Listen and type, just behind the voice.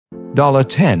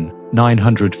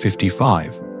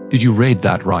$10,955. Did you read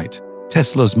that right?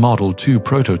 Tesla's Model 2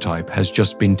 prototype has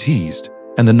just been teased,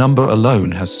 and the number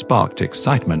alone has sparked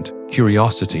excitement,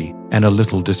 curiosity, and a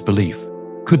little disbelief.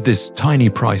 Could this tiny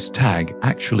price tag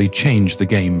actually change the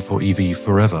game for EV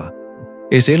forever?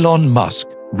 Is Elon Musk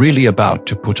really about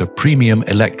to put a premium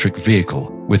electric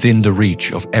vehicle within the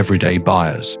reach of everyday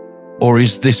buyers? Or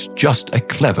is this just a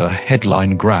clever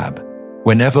headline grab?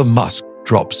 Whenever Musk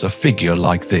drops a figure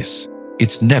like this,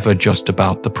 it's never just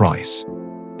about the price.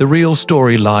 The real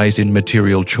story lies in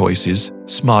material choices,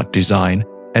 smart design,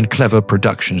 and clever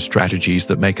production strategies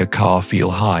that make a car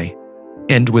feel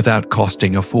high-end without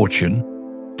costing a fortune.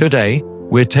 Today,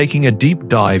 we're taking a deep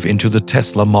dive into the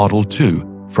Tesla Model 2,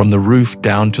 from the roof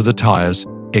down to the tires,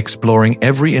 exploring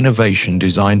every innovation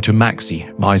designed to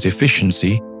maximize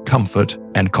efficiency, comfort,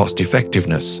 and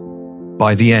cost-effectiveness.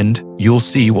 By the end, you'll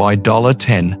see why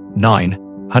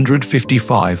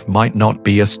 $10,955 might not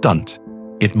be a stunt.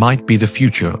 It might be the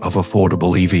future of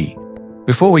affordable EV.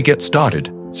 Before we get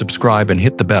started, subscribe and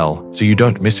hit the bell so you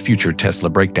don't miss future Tesla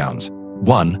breakdowns.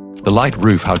 1. The light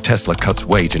roof: how Tesla cuts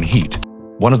weight and heat.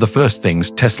 One of the first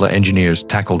things Tesla engineers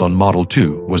tackled on Model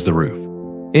 2 was the roof.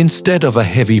 Instead of a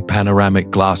heavy panoramic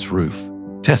glass roof,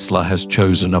 Tesla has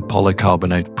chosen a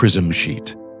polycarbonate prism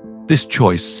sheet. This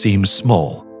choice seems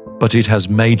small, but it has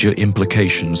major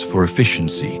implications for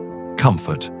efficiency,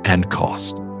 comfort, and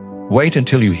cost. Wait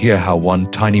until you hear how one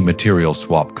tiny material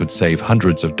swap could save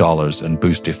hundreds of dollars and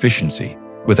boost efficiency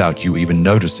without you even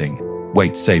noticing.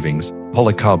 Weight savings: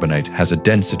 polycarbonate has a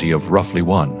density of roughly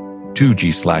 1.2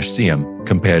 g/cm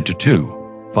compared to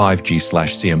 2.5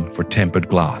 g/cm for tempered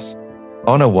glass.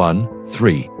 On a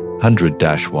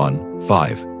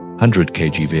 1,300-1,500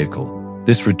 kg vehicle,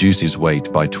 this reduces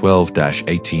weight by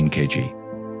 12-18 kg.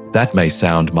 That may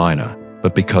sound minor,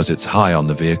 but because it's high on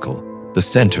the vehicle, the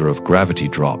center of gravity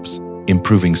drops,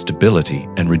 improving stability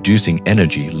and reducing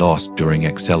energy lost during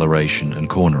acceleration and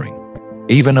cornering.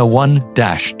 Even a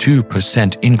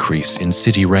 1-2% increase in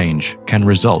city range can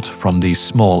result from these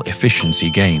small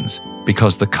efficiency gains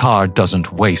because the car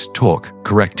doesn't waste torque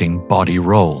correcting body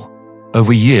roll.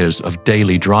 Over years of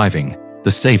daily driving,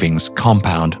 the savings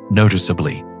compound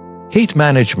noticeably. Heat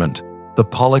management: the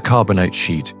polycarbonate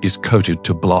sheet is coated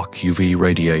to block UV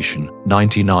radiation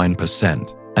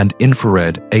 99% and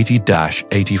infrared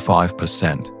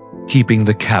 80-85%, keeping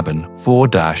the cabin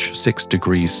 4-6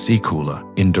 degrees C cooler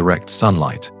in direct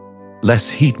sunlight. Less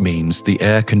heat means the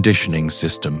air conditioning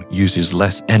system uses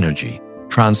less energy,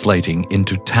 translating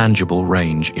into tangible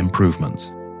range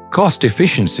improvements. Cost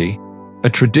efficiency: a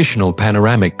traditional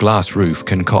panoramic glass roof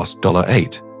can cost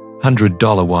 $800,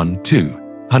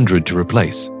 $1,200 to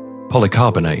replace.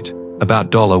 Polycarbonate, about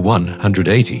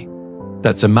 $180.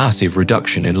 That's a massive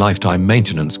reduction in lifetime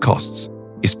maintenance costs,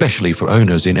 especially for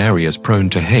owners in areas prone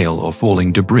to hail or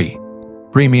falling debris.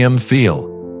 Premium feel: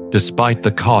 despite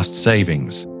the cost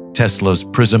savings, Tesla's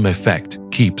prism effect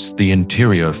keeps the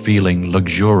interior feeling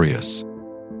luxurious.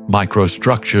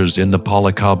 Microstructures in the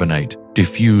polycarbonate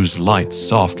diffuse light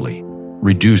softly,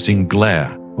 reducing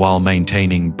glare while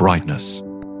maintaining brightness.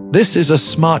 This is a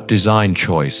smart design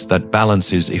choice that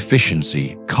balances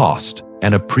efficiency, cost,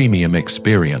 and a premium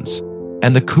experience.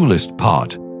 And the coolest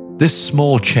part, this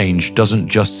small change doesn't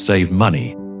just save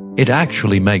money, it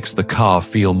actually makes the car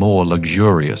feel more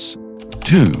luxurious.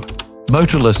 2.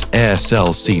 Motorless air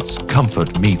cell seats: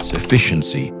 comfort meets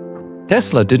efficiency.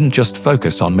 Tesla didn't just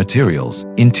focus on materials.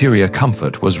 Interior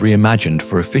comfort was reimagined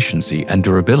for efficiency and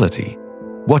durability.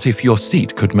 What if your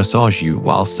seat could massage you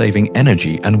while saving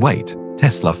energy and weight?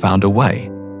 Tesla found a way.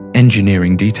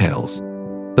 Engineering details: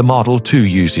 the Model 2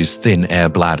 uses thin air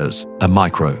bladders, a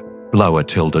micro blower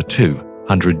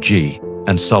 (200G),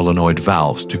 and solenoid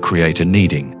valves to create a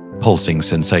kneading, pulsing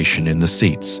sensation in the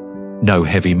seats. No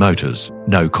heavy motors,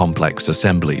 no complex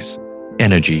assemblies.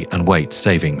 Energy and weight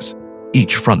savings: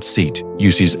 each front seat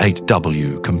uses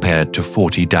 8W compared to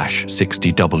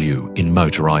 40-60W in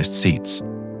motorized seats.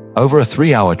 Over a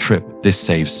 3-hour trip, this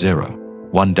saves 1-2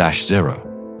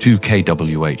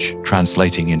 kWh,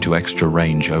 translating into extra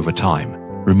range over time.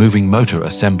 Removing motor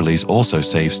assemblies also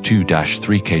saves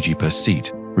 2-3 kg per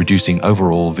seat, reducing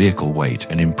overall vehicle weight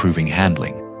and improving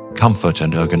handling, comfort,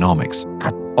 and ergonomics.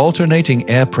 Alternating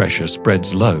air pressure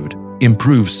spreads load,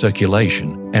 improves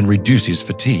circulation, and reduces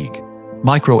fatigue.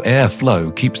 Micro air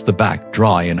flow keeps the back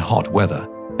dry in hot weather,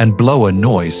 and blower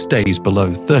noise stays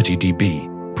below 30 dB,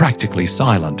 practically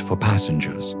silent for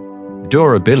passengers.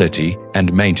 Durability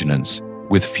and maintenance: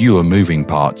 with fewer moving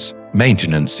parts,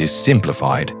 maintenance is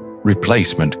simplified.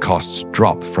 Replacement costs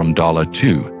drop from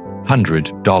 $200,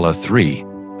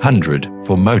 $300 $100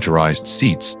 for motorized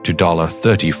seats to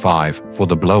 $35 for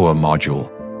the blower module.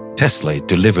 Tesla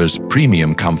delivers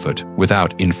premium comfort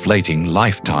without inflating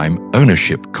lifetime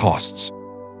ownership costs.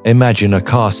 Imagine a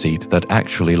car seat that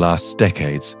actually lasts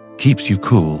decades, keeps you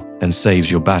cool, and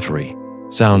saves your battery.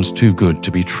 Sounds too good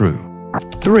to be true.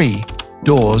 3.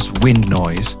 Doors, wind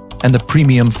noise, and the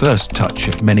premium first touch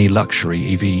of many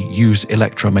luxury EV use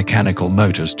electromechanical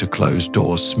motors to close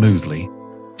doors smoothly.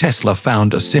 Tesla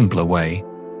found a simpler way.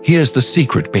 Here's the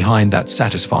secret behind that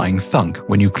satisfying thunk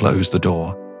when you close the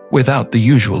door. Without the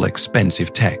usual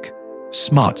expensive tech.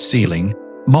 Smart sealing,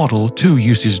 Model 2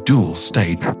 uses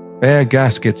dual-stage air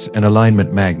gaskets and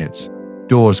alignment magnets.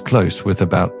 Doors close with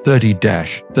about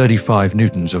 30-35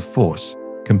 newtons of force,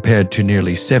 compared to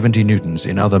nearly 70 newtons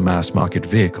in other mass-market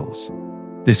vehicles.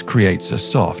 This creates a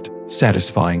soft,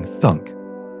 satisfying thunk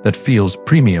that feels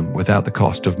premium without the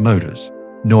cost of motors.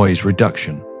 Noise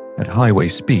reduction. At highway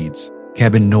speeds,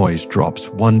 cabin noise drops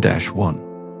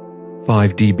 1-1.5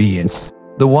 dB in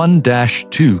the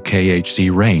 1-2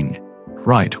 kHz range,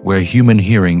 right where human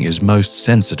hearing is most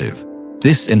sensitive.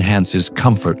 This enhances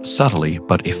comfort subtly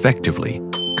but effectively.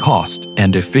 Cost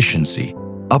and efficiency.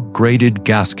 Upgraded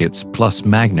gaskets plus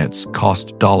magnets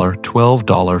cost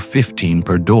 $12.15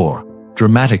 per door,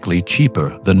 dramatically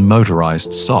cheaper than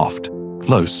motorized soft,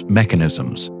 close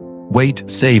mechanisms. Weight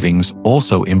savings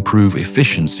also improve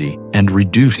efficiency and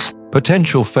reduce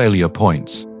potential failure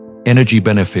points. Energy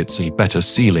benefits. A better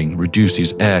sealing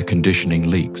reduces air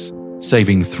conditioning leaks,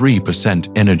 saving 3%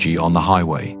 energy on the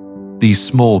highway. These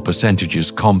small percentages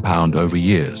compound over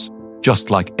years, just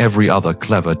like every other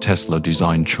clever Tesla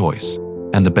design choice.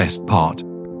 And the best part?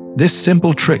 This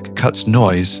simple trick cuts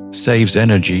noise, saves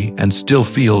energy, and still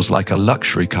feels like a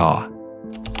luxury car.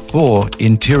 4.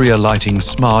 Interior lighting.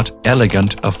 Smart,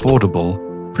 elegant, affordable.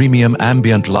 Premium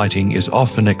ambient lighting is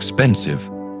often expensive,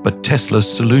 but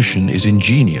Tesla's solution is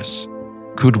ingenious.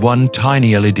 Could one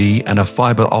tiny LED and a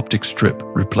fiber optic strip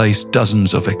replace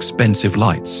dozens of expensive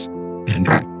lights? And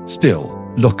still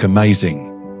look amazing.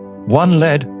 One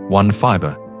LED, one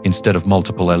fiber, instead of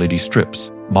multiple LED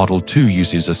strips. Model 2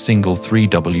 uses a single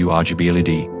 3W RGB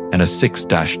LED and a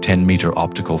 6-10 meter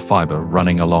optical fiber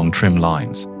running along trim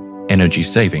lines. Energy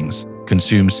savings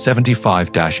consumes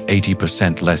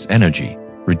 75-80% less energy,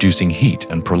 reducing heat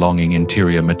and prolonging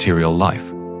interior material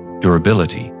life.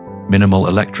 Durability. Minimal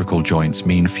electrical joints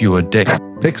mean fewer dead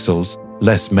pixels,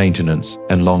 less maintenance,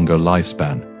 and longer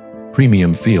lifespan.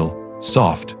 Premium feel.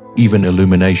 Soft, even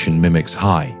illumination mimics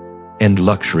high-end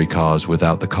luxury cars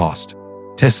without the cost.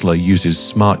 Tesla uses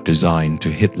smart design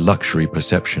to hit luxury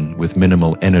perception with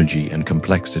minimal energy and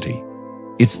complexity.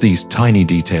 It's these tiny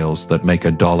details that make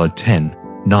a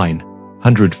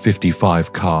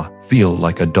 $10,955 car feel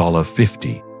like a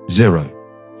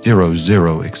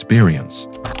 $50,000 experience.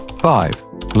 5.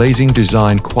 Glazing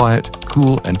design. Quiet,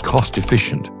 cool, and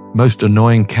cost-efficient. Most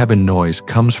annoying cabin noise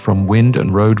comes from wind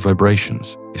and road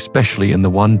vibrations, especially in the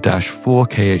 1-4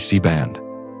 kHz band.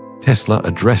 Tesla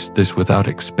addressed this without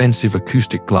expensive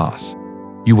acoustic glass.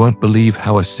 You won't believe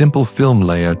how a simple film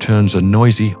layer turns a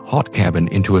noisy, hot cabin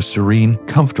into a serene,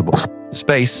 comfortable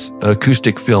space.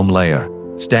 Acoustic film layer.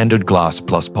 Standard glass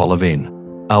plus polyvinyl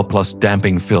plus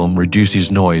damping film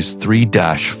reduces noise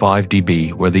 3-5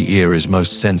 dB where the ear is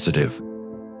most sensitive.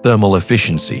 Thermal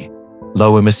efficiency.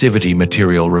 Low emissivity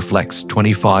material reflects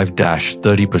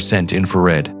 25-30%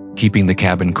 infrared, keeping the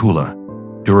cabin cooler.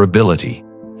 Durability.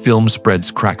 Film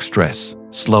spreads crack stress,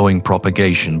 slowing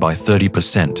propagation by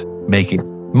 30%, making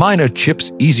minor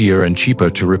chips easier and cheaper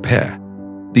to repair.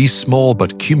 These small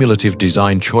but cumulative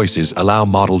design choices allow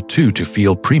Model 2 to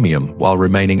feel premium while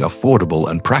remaining affordable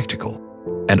and practical.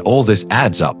 And all this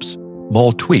adds up.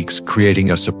 Small tweaks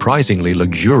creating a surprisingly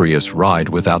luxurious ride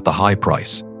without the high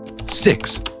price.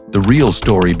 6. The real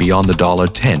story beyond the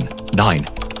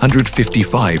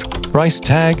 $10,955 price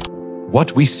tag.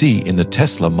 What we see in the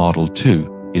Tesla Model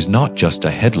 2 is not just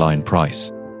a headline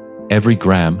price. Every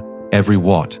gram, every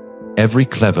watt, every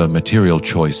clever material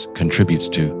choice contributes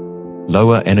to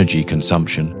lower energy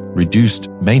consumption, reduced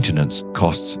maintenance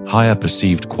costs, higher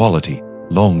perceived quality,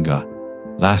 longer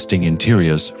lasting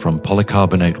interiors from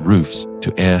polycarbonate roofs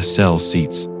to air cell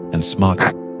seats and smart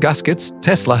gaskets.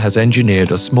 Tesla has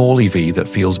engineered a small EV that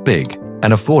feels big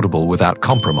and affordable without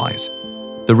compromise.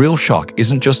 The real shock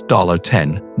isn't just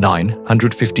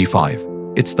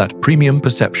 $10,955. It's that premium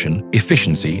perception,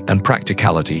 efficiency, and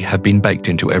practicality have been baked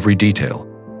into every detail.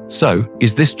 So,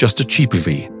 is this just a cheap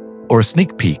EV? Or a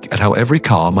sneak peek at how every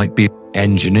car might be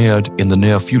engineered in the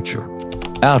near future?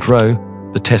 Outro.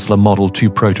 The Tesla Model 2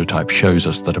 prototype shows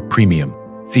us that a premium,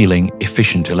 feeling,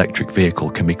 efficient electric vehicle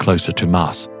can be closer to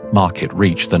mass market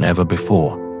reach than ever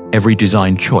before. Every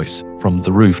design choice, from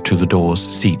the roof to the doors,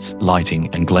 seats,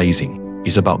 lighting, and glazing,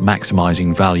 is about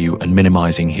maximizing value and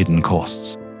minimizing hidden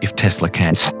costs. If Tesla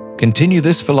can't continue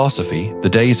this philosophy, the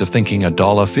days of thinking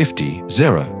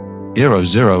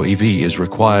 $50,000 EV is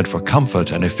required for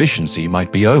comfort and efficiency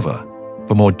might be over.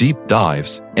 For more deep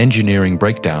dives, engineering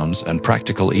breakdowns, and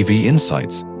practical EV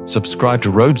insights, subscribe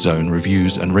to RoadZone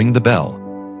Reviews and ring the bell.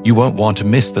 You won't want to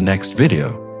miss the next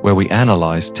video, where we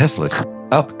analyze Tesla's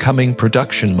upcoming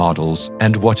production models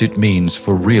and what it means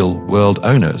for real-world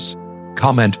owners.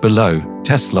 Comment below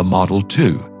Tesla Model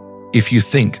 2 if you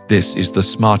think this is the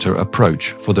smarter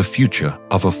approach for the future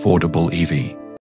of affordable EV.